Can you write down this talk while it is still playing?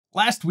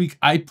Last week,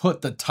 I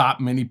put the top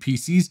mini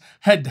PCs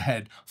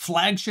head-to-head,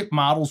 flagship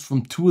models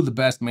from two of the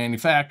best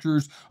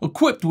manufacturers,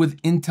 equipped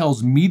with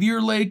Intel's Meteor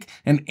Lake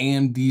and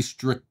AMD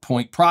Strict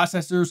Point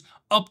processors,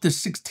 up to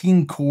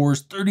 16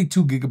 cores,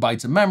 32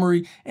 gigabytes of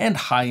memory, and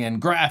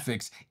high-end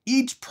graphics,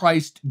 each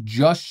priced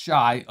just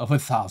shy of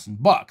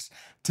 $1,000.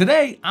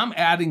 Today, I'm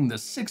adding the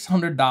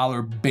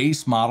 $600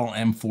 base model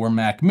M4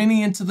 Mac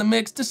Mini into the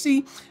mix to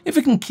see if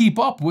it can keep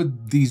up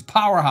with these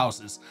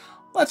powerhouses.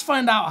 Let's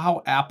find out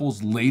how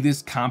Apple's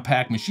latest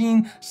compact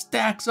machine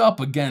stacks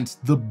up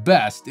against the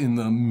best in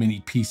the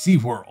mini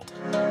PC world.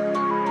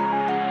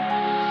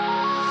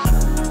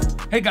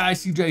 Hey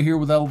guys, CJ here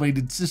with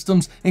Elevated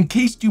Systems. In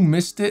case you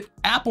missed it,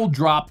 Apple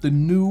dropped the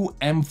new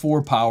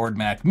M4 powered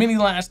Mac Mini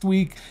last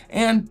week,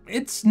 and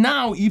it's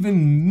now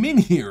even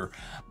minier.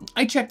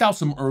 I checked out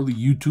some early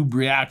YouTube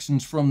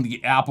reactions from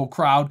the Apple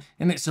crowd,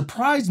 and it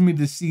surprised me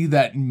to see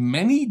that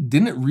many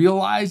didn't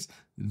realize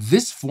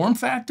this form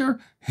factor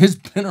has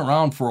been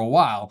around for a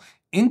while.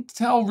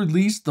 Intel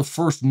released the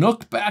first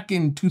Nook back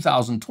in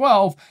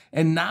 2012,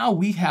 and now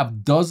we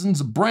have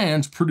dozens of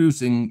brands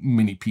producing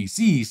mini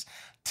PCs.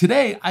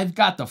 Today, I've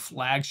got the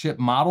flagship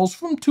models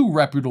from two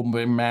reputable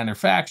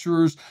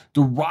manufacturers,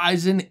 the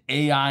Ryzen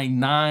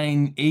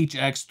AI9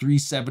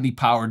 HX370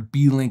 powered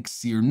Beelink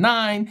Seer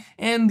 9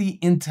 and the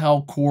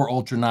Intel Core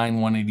Ultra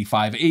 9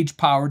 185H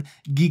powered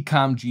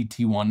Geekom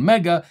GT1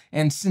 Mega.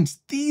 And since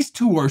these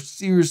two are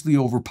seriously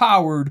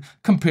overpowered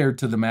compared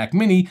to the Mac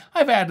Mini,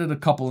 I've added a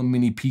couple of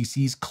mini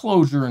PCs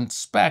closer in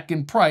spec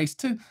and price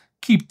to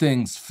keep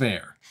things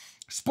fair.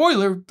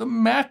 Spoiler, the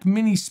Mac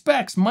Mini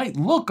specs might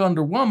look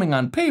underwhelming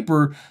on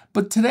paper,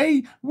 but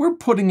today we're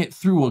putting it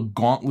through a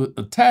gauntlet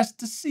of tests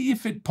to see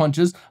if it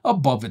punches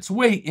above its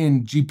weight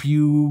in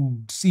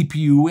GPU,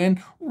 CPU,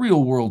 and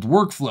real-world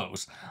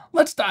workflows.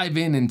 Let's dive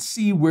in and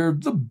see where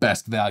the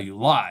best value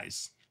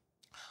lies.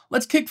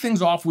 Let's kick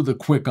things off with a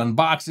quick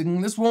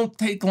unboxing. This won't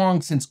take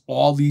long since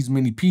all these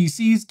mini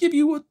PCs give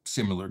you a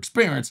similar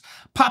experience.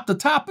 Pop the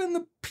top and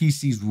the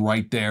PC's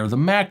right there. The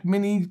Mac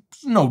Mini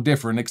is no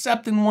different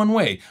except in one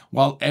way.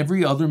 While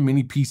every other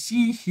mini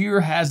PC here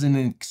has an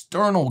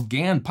external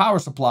GAN power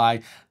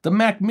supply, the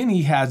Mac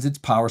Mini has its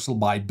power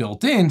supply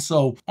built in,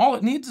 so all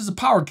it needs is a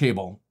power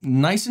cable.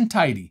 Nice and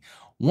tidy.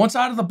 Once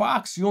out of the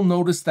box, you'll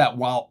notice that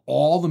while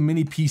all the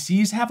mini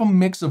PCs have a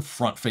mix of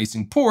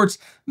front-facing ports,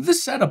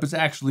 this setup is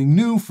actually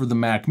new for the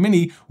Mac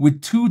Mini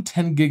with two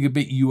 10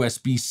 gigabit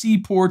USB-C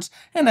ports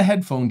and a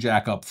headphone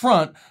jack up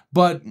front.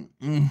 But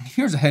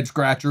here's a head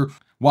scratcher.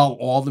 While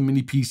all the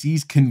mini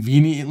PCs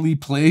conveniently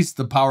place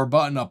the power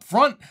button up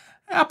front,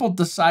 Apple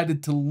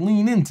decided to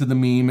lean into the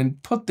meme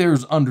and put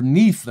theirs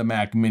underneath the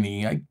Mac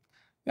Mini.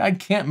 I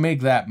can't make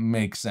that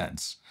make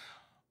sense.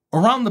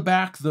 Around the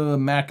back, the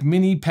Mac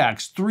Mini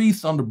packs 3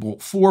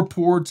 Thunderbolt 4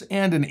 ports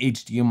and an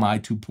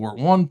HDMI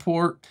 2.1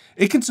 port.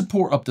 It can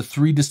support up to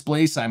 3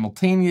 displays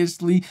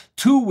simultaneously,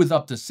 2 with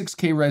up to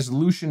 6K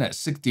resolution at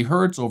 60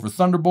 Hz over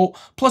Thunderbolt,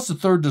 plus a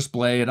third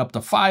display at up to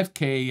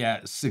 5K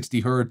at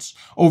 60 Hz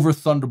over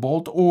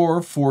Thunderbolt or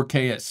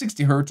 4K at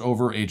 60 Hz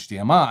over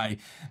HDMI.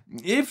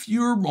 If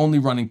you're only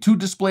running 2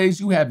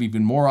 displays, you have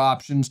even more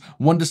options.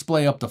 One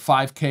display up to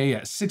 5K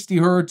at 60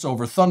 Hz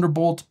over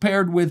Thunderbolt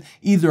paired with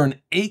either an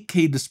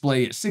 8K display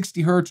at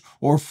 60 Hz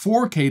or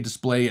 4K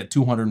display at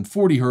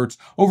 240 Hz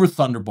over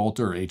Thunderbolt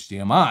or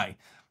HDMI.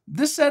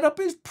 This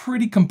setup is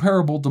pretty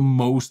comparable to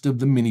most of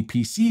the mini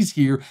PCs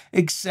here,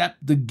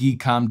 except the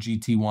Geekom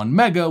GT1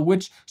 Mega,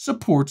 which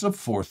supports a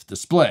 4th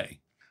display.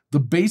 The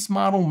base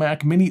model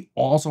Mac Mini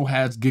also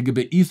has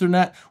gigabit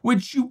Ethernet,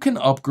 which you can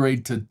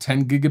upgrade to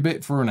 10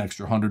 gigabit for an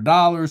extra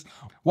 $100,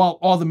 while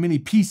all the mini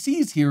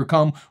PCs here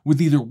come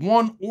with either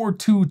 1 or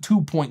 2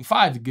 2.5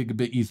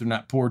 gigabit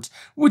Ethernet ports,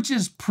 which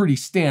is pretty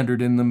standard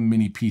in the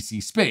mini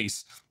PC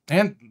space.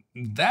 And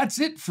that's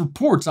it for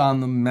ports on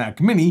the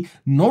Mac Mini.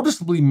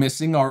 Noticeably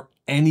missing are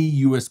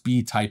any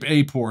USB Type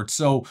A ports.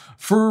 So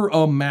for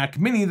a Mac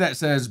Mini that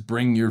says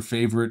bring your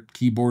favorite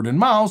keyboard and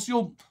mouse,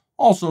 you'll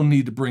also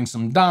need to bring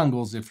some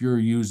dongles if you're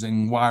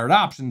using wired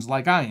options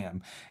like I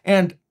am.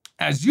 And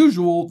as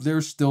usual,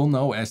 there's still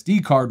no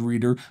SD card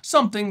reader,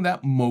 something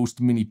that most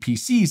mini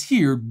PCs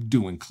here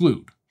do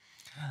include.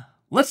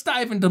 Let's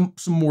dive into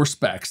some more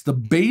specs. The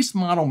base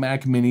model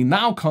Mac Mini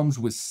now comes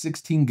with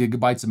 16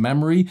 gigabytes of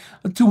memory,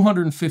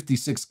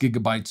 256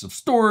 gigabytes of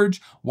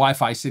storage,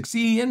 Wi-Fi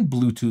 6E, and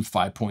Bluetooth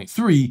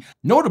 5.3.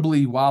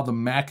 Notably, while the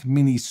Mac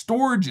Mini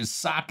storage is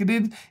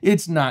socketed,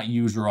 it's not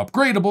user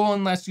upgradable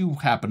unless you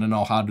happen to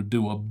know how to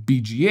do a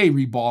BGA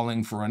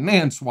reballing for a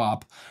NAND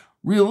swap.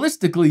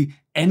 Realistically,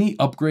 any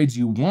upgrades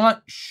you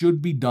want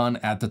should be done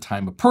at the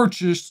time of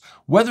purchase.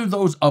 Whether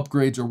those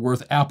upgrades are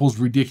worth Apple's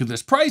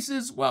ridiculous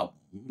prices, well,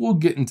 we'll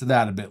get into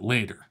that a bit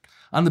later.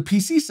 On the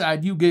PC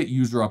side, you get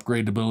user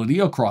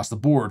upgradability across the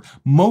board.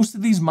 Most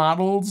of these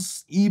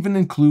models even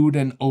include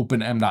an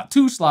open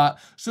M.2 slot,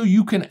 so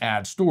you can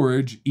add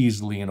storage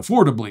easily and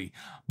affordably.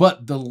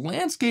 But the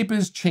landscape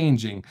is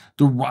changing.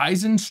 The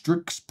Ryzen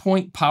Strix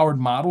Point powered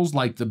models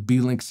like the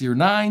Beelink Seer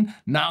 9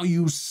 now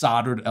use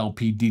soldered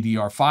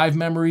LPDDR5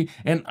 memory,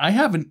 and I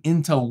have an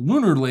Intel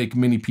Lunar Lake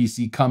mini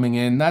PC coming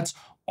in that's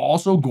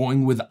also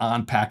going with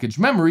on-package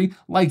memory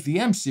like the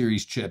M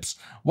series chips.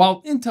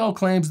 While Intel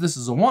claims this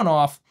is a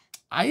one-off,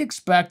 I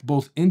expect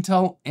both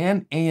Intel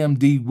and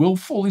AMD will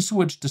fully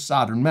switch to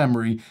soldered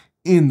memory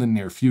in the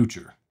near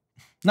future.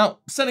 Now,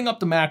 setting up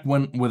the Mac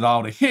went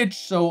without a hitch,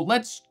 so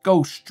let's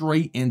go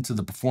straight into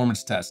the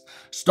performance test.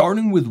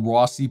 Starting with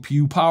raw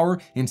CPU power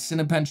in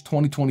Cinebench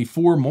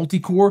 2024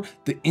 multi-core,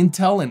 the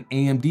Intel and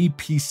AMD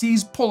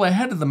PCs pull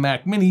ahead of the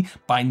Mac Mini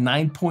by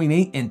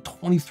 9.8 and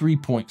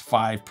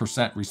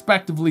 23.5%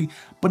 respectively,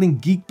 but in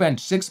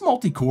Geekbench 6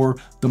 multi-core,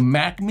 the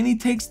Mac Mini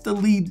takes the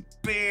lead,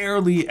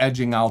 barely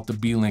edging out the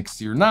Beelink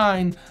Seer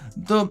 9.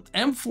 The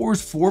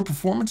M4's 4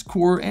 performance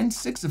core and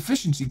 6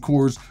 efficiency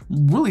cores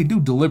really do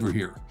deliver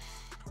here.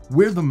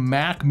 Where the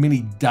Mac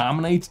Mini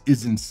dominates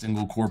is in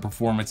single core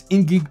performance.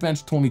 In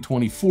Geekbench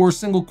 2024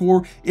 single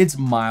core, it's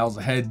miles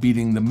ahead,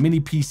 beating the Mini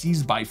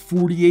PCs by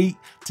 48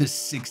 to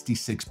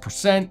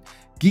 66%.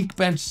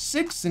 Geekbench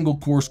 6 single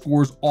core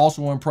scores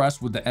also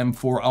impressed, with the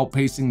M4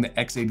 outpacing the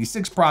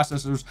x86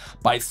 processors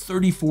by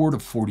 34 to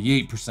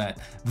 48%.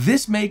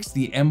 This makes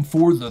the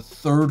M4 the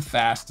third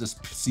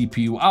fastest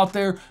CPU out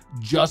there,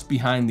 just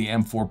behind the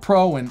M4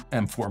 Pro and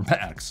M4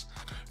 Max.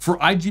 For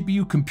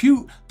iGPU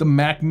compute, the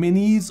Mac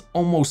Mini's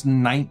almost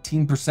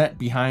 19%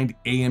 behind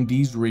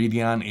AMD's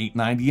Radeon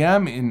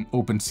 890M in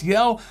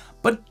OpenCL,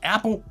 but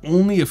Apple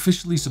only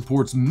officially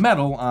supports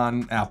Metal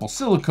on Apple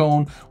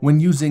Silicon.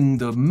 When using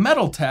the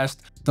Metal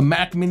test, the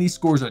Mac Mini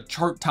scores a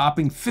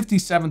chart-topping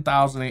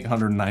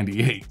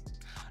 57,898.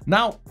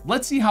 Now,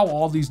 let's see how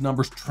all these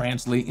numbers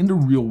translate into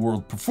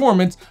real-world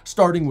performance,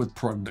 starting with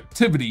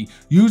productivity.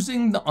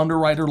 Using the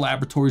Underwriter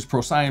Laboratories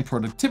Procyon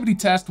productivity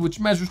test, which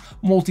measures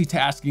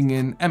multitasking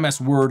in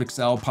MS Word,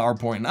 Excel,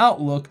 PowerPoint, and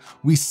Outlook,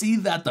 we see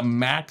that the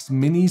Mac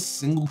Mini's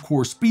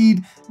single-core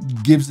speed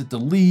gives it the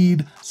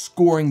lead,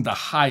 scoring the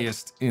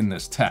highest in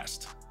this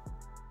test.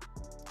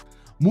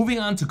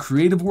 Moving on to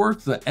creative work,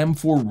 the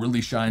M4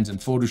 really shines in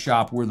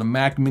Photoshop, where the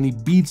Mac Mini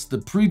beats the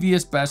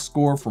previous best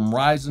score from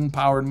Ryzen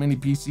powered mini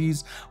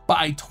PCs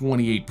by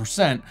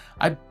 28%.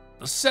 I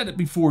said it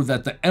before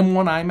that the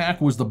M1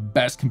 iMac was the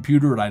best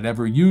computer I'd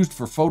ever used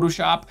for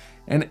Photoshop,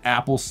 and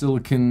Apple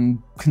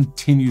Silicon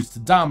continues to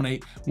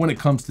dominate when it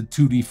comes to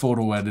 2D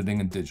photo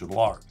editing and digital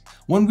art.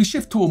 When we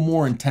shift to a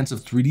more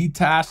intensive 3D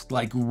task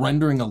like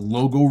rendering a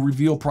logo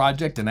reveal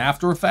project in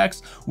After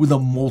Effects with a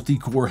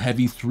multi-core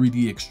heavy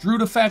 3D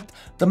extrude effect,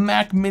 the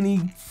Mac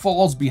Mini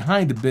falls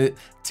behind a bit,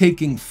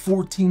 taking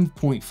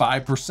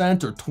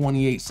 14.5% or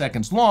 28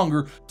 seconds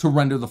longer to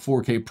render the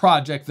 4K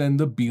project than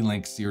the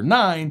Beelink Seer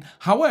 9.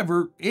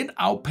 However, it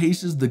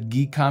outpaces the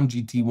Geekom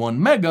GT1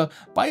 Mega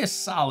by a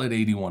solid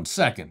 81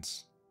 seconds.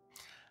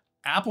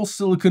 Apple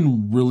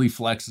Silicon really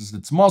flexes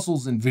its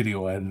muscles in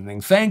video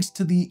editing thanks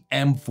to the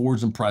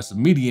M4's impressive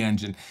media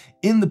engine.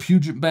 In the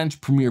Puget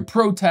Bench Premiere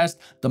Pro test,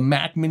 the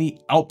Mac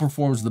Mini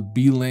outperforms the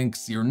Beelink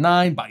Seer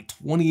 9 by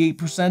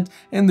 28%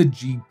 and the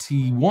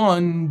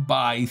GT1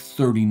 by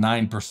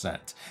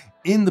 39%.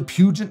 In the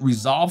Puget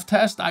Resolve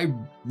test, I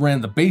ran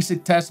the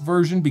basic test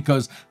version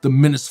because the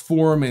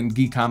Minisforum and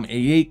Geekom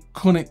A8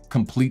 couldn't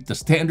complete the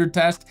standard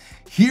test.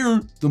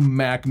 Here, the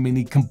Mac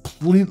Mini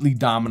completely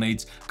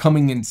dominates,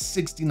 coming in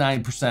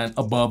 69%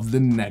 above the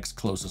next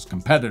closest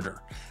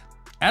competitor.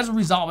 As a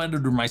Resolve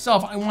editor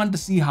myself, I wanted to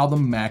see how the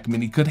Mac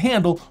Mini could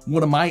handle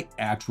one of my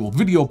actual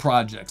video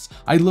projects.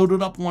 I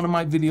loaded up one of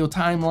my video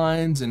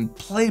timelines and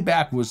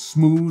playback was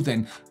smooth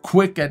and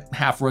quick at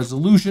half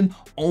resolution,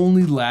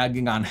 only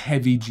lagging on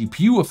heavy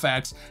GPU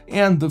effects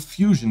and the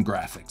Fusion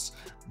graphics.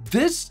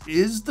 This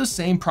is the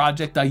same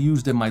project I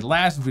used in my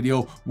last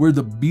video where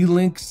the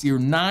Beelink Seer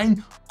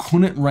 9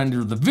 couldn't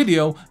render the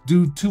video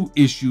due to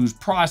issues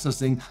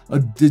processing a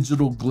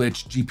digital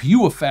glitch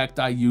GPU effect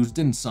I used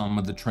in some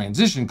of the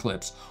transition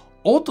clips.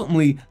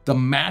 Ultimately, the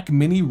Mac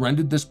Mini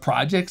rendered this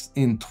project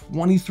in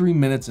 23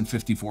 minutes and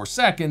 54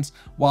 seconds,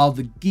 while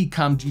the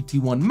Geekom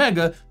GT1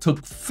 Mega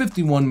took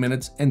 51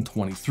 minutes and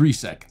 23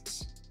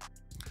 seconds.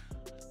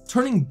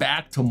 Turning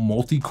back to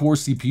multi-core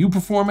CPU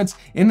performance,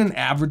 in an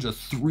average of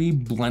 3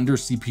 Blender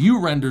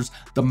CPU renders,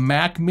 the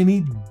Mac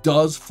Mini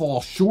does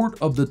fall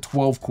short of the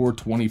 12-core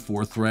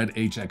 24-thread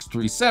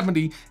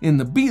HX370 in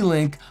the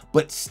Beelink,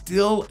 but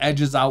still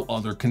edges out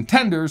other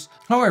contenders.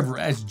 However,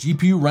 as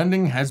GPU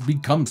rendering has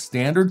become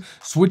standard,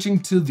 switching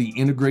to the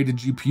integrated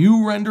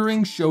GPU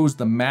rendering shows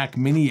the Mac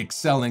Mini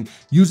excelling.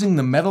 Using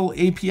the Metal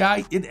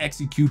API, it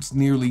executes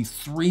nearly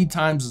 3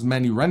 times as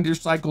many render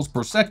cycles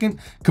per second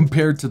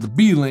compared to the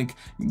Beelink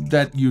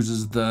that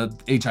uses the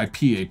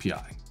HIP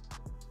API.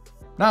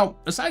 Now,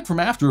 aside from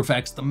After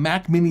Effects, the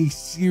Mac Mini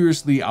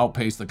seriously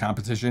outpaced the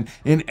competition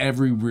in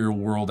every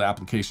real-world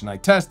application I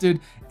tested,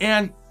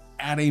 and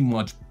at a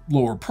much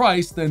lower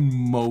price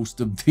than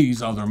most of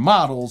these other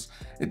models.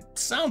 It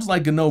sounds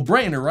like a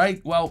no-brainer,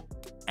 right? Well,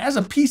 as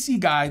a PC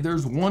guy,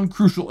 there's one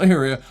crucial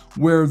area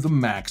where the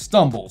Mac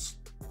stumbles: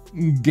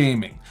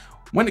 gaming.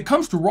 When it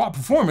comes to raw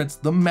performance,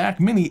 the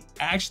Mac Mini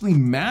actually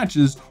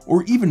matches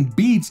or even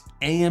beats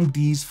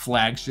AMD's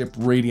flagship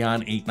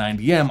Radeon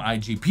 890M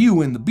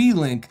iGPU in the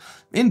Beelink.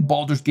 In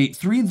Baldur's Gate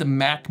 3, the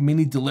Mac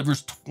Mini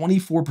delivers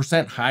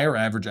 24% higher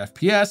average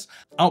FPS,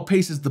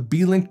 outpaces the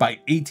Beelink by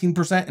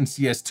 18% in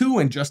CS2,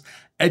 and just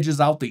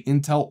edges out the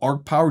Intel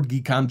Arc-powered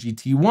Geekom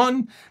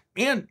GT1.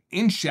 And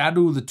in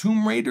Shadow of the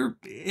Tomb Raider,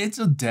 it's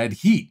a dead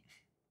heat.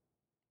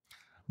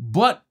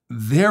 But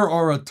there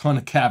are a ton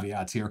of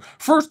caveats here.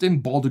 First, in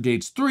Baldur's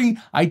Gate 3,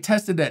 I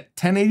tested at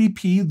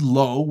 1080p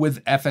low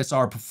with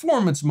FSR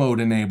performance mode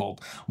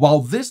enabled.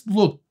 While this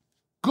looked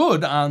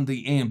good on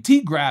the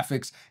AMD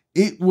graphics,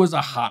 it was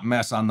a hot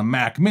mess on the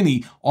Mac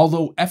Mini.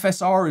 Although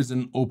FSR is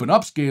an open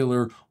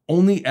upscaler,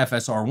 only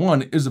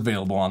FSR1 is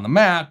available on the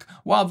Mac,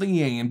 while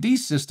the AMD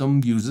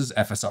system uses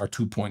FSR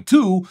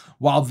 2.2.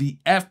 While the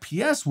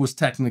FPS was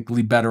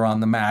technically better on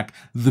the Mac,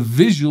 the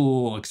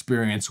visual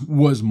experience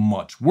was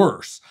much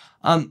worse.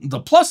 On the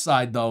plus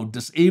side though,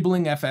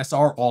 disabling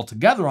FSR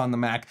altogether on the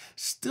Mac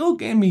still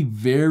gave me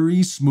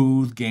very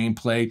smooth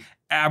gameplay,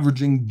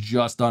 averaging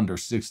just under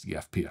 60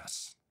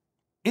 FPS.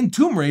 In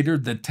Tomb Raider,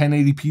 the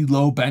 1080p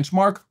low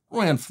benchmark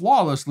ran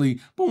flawlessly,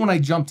 but when I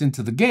jumped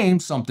into the game,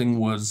 something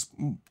was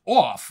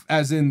off,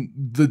 as in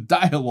the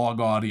dialogue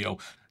audio.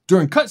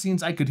 During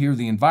cutscenes, I could hear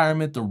the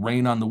environment, the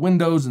rain on the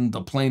windows, and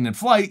the plane in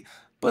flight,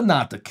 but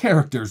not the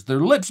characters. Their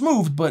lips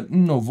moved, but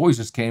no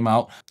voices came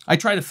out. I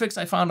tried a fix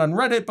I found on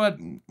Reddit, but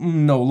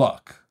no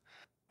luck.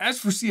 As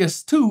for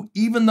CS2,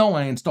 even though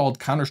I installed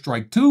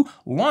Counter-Strike 2,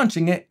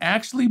 launching it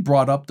actually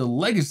brought up the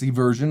legacy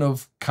version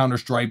of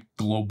Counter-Strike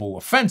Global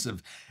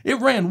Offensive.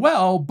 It ran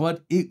well,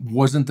 but it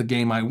wasn't the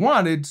game I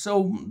wanted,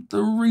 so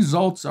the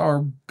results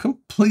are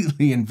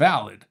completely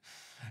invalid.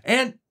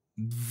 And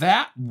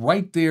that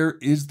right there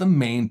is the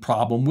main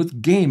problem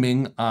with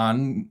gaming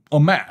on a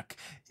Mac.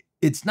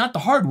 It's not the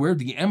hardware.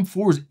 The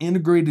M4's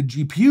integrated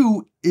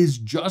GPU is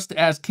just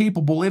as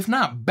capable, if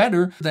not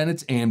better, than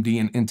its AMD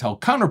and Intel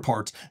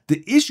counterparts.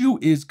 The issue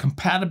is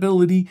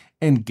compatibility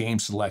and game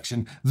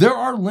selection. There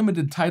are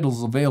limited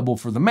titles available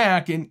for the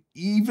Mac, and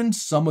even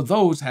some of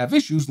those have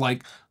issues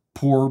like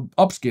poor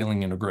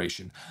upscaling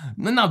integration.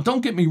 Now,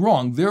 don't get me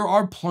wrong, there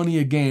are plenty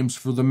of games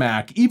for the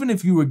Mac. Even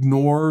if you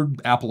ignore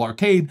Apple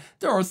Arcade,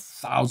 there are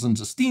thousands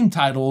of Steam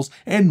titles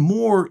and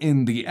more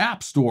in the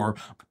App Store,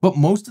 but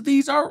most of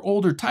these are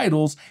older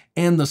titles,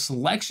 and the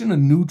selection of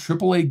new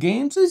AAA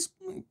games is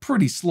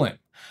pretty slim.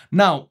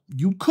 Now,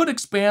 you could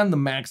expand the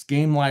Mac's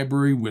game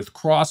library with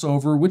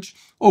crossover, which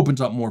opens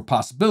up more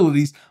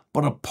possibilities,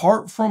 but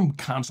apart from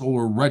console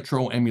or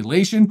retro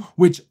emulation,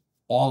 which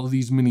all of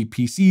these mini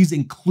PCs,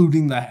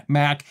 including the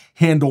Mac,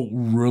 handle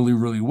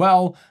really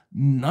well,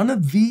 none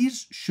of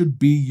these should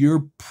be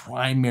your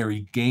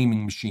primary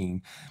gaming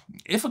machine.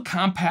 If a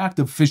compact,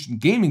 efficient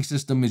gaming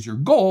system is your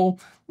goal,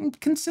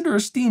 consider a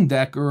Steam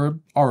Deck or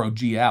a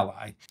ROG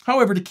Ally.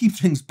 However, to keep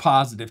things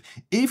positive,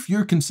 if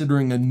you're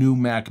considering a new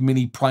Mac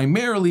Mini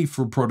primarily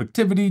for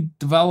productivity,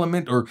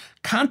 development, or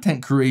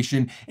content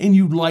creation, and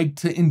you'd like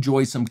to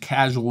enjoy some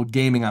casual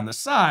gaming on the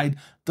side,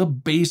 the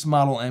base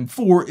model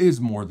M4 is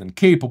more than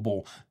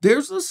capable.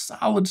 There's a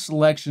solid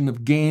selection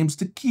of games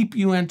to keep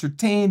you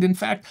entertained. In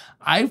fact,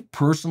 I've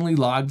personally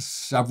logged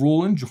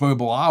several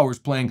enjoyable hours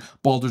playing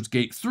Baldur's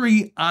Gate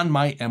 3 on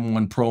my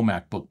M1 Pro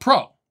MacBook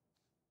Pro.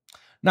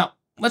 Now,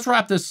 let's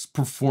wrap this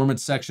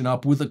performance section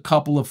up with a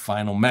couple of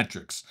final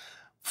metrics.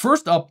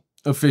 First up,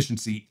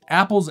 efficiency.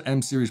 Apple's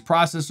M-series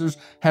processors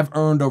have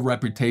earned a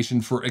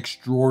reputation for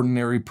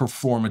extraordinary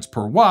performance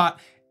per watt,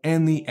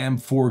 and the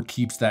M4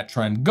 keeps that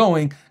trend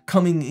going,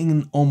 coming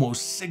in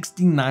almost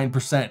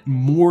 69%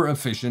 more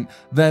efficient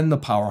than the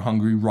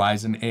power-hungry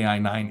Ryzen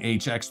AI9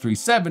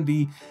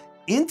 HX370.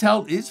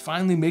 Intel is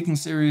finally making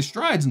serious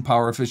strides in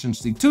power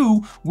efficiency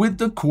too, with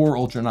the Core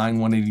Ultra 9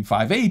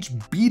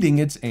 185H beating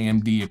its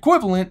AMD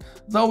equivalent,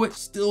 though it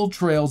still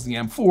trails the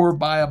M4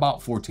 by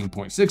about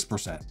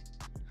 14.6%.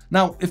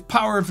 Now, if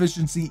power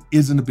efficiency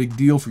isn't a big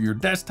deal for your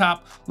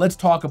desktop, let's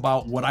talk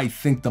about what I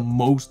think the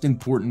most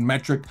important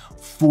metric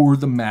for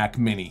the Mac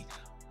Mini: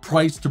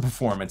 price to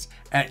performance.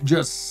 At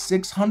just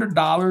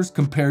 $600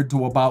 compared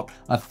to about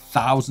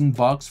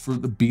 $1,000 for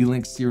the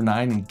Beelink Seer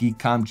 9 and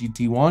Geekom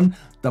GT1,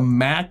 the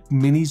Mac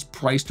Mini's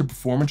price to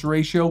performance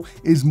ratio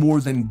is more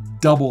than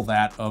double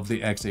that of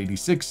the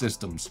x86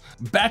 systems.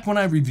 Back when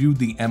I reviewed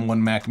the M1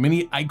 Mac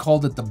Mini, I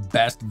called it the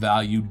best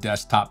value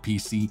desktop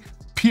PC,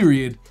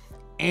 period.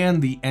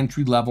 And the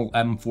entry-level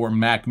M4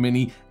 Mac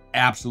Mini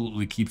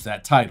absolutely keeps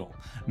that title.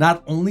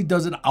 Not only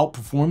does it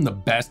outperform the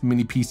best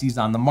mini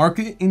PCs on the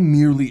market in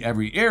nearly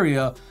every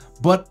area,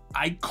 but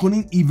I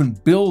couldn't even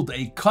build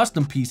a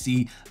custom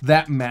PC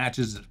that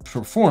matches its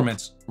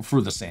performance for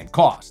the same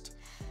cost.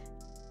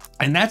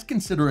 And that's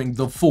considering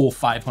the full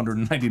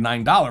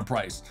 $599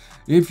 price.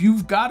 If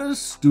you've got a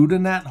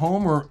student at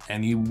home or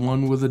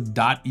anyone with a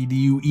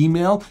 .edu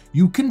email,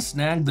 you can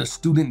snag the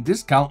student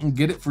discount and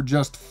get it for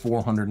just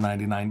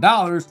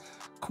 $499.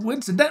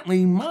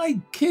 Coincidentally, my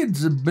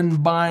kids have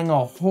been buying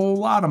a whole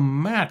lot of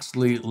Macs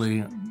lately.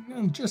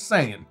 I'm just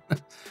saying.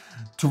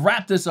 To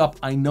wrap this up,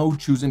 I know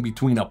choosing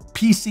between a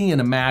PC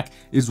and a Mac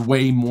is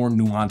way more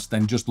nuanced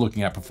than just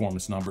looking at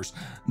performance numbers.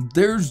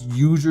 There's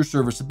user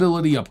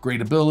serviceability,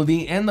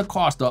 upgradability, and the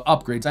cost of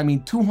upgrades. I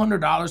mean,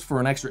 $200 for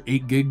an extra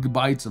 8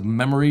 gigabytes of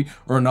memory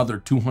or another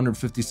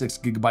 256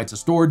 gigabytes of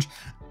storage.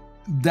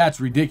 That's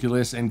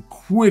ridiculous and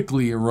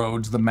quickly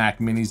erodes the Mac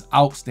Mini's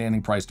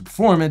outstanding price to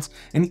performance,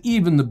 and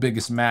even the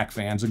biggest Mac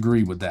fans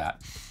agree with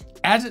that.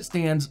 As it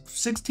stands,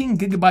 16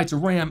 gigabytes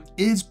of RAM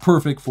is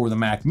perfect for the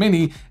Mac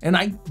Mini, and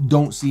I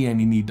don't see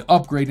any need to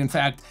upgrade. In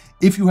fact,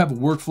 if you have a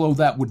workflow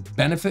that would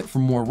benefit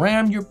from more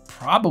RAM, you're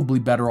probably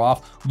better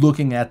off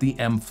looking at the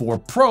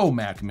M4 Pro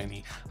Mac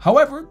Mini.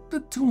 However, the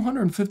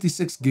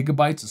 256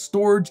 gigabytes of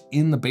storage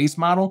in the base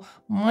model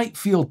might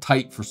feel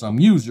tight for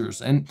some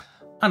users. And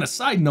on a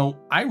side note,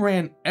 I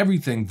ran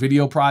everything,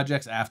 video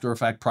projects, After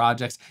Effects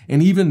projects,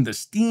 and even the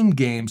Steam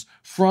games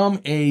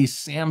from a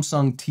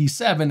Samsung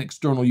T7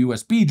 external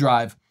USB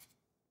drive,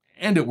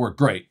 and it worked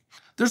great.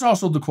 There's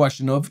also the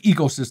question of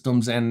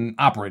ecosystems and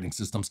operating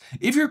systems.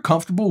 If you're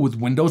comfortable with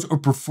Windows or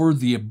prefer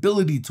the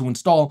ability to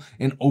install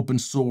an open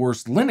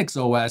source Linux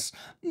OS,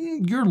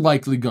 you're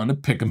likely gonna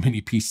pick a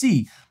Mini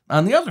PC.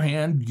 On the other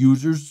hand,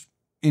 users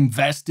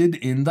invested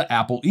in the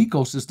Apple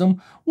ecosystem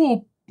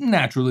will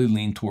naturally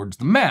lean towards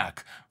the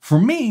Mac. For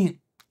me,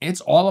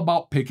 it's all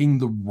about picking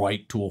the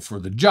right tool for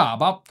the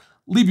job. I'll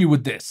leave you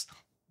with this.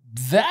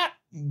 That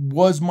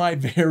was my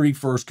very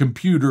first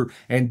computer,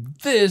 and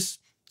this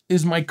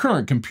is my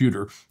current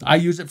computer. I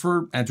use it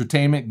for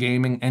entertainment,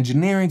 gaming,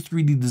 engineering,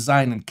 3D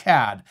design, and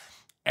CAD.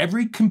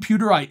 Every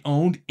computer I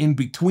owned in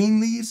between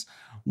these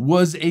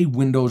was a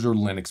Windows or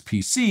Linux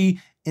PC,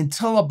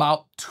 until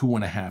about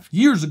 2.5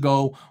 years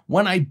ago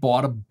when I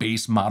bought a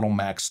base model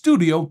Mac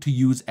Studio to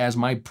use as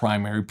my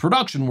primary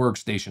production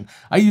workstation.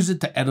 I use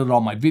it to edit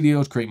all my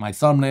videos, create my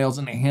thumbnails,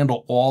 and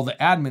handle all the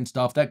admin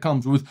stuff that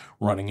comes with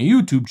running a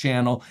YouTube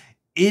channel.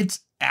 It's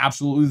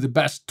absolutely the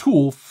best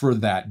tool for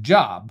that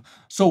job.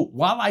 So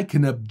while I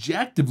can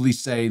objectively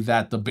say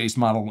that the base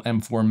model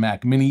M4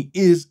 Mac Mini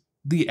is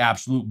the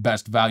absolute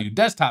best value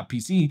desktop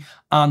PC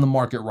on the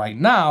market right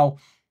now,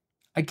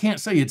 I can't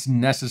say it's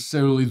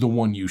necessarily the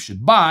one you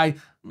should buy.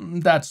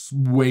 That's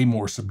way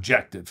more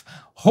subjective.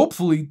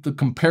 Hopefully, the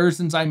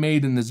comparisons I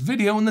made in this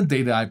video and the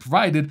data I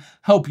provided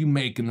help you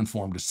make an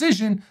informed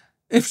decision.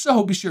 If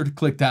so, be sure to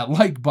click that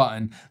like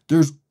button.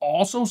 There's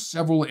also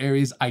several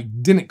areas I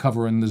didn't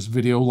cover in this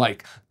video,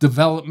 like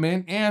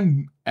development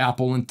and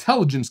Apple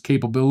Intelligence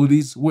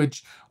capabilities,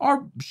 which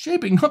are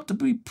shaping up to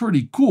be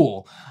pretty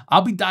cool.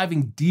 I'll be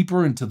diving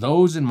deeper into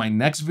those in my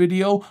next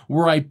video,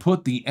 where I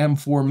put the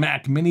M4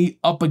 Mac Mini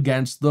up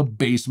against the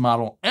base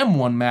model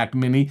M1 Mac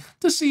Mini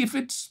to see if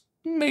it's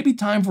maybe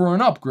time for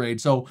an upgrade.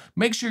 So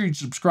make sure you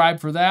subscribe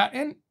for that,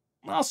 and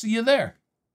I'll see you there.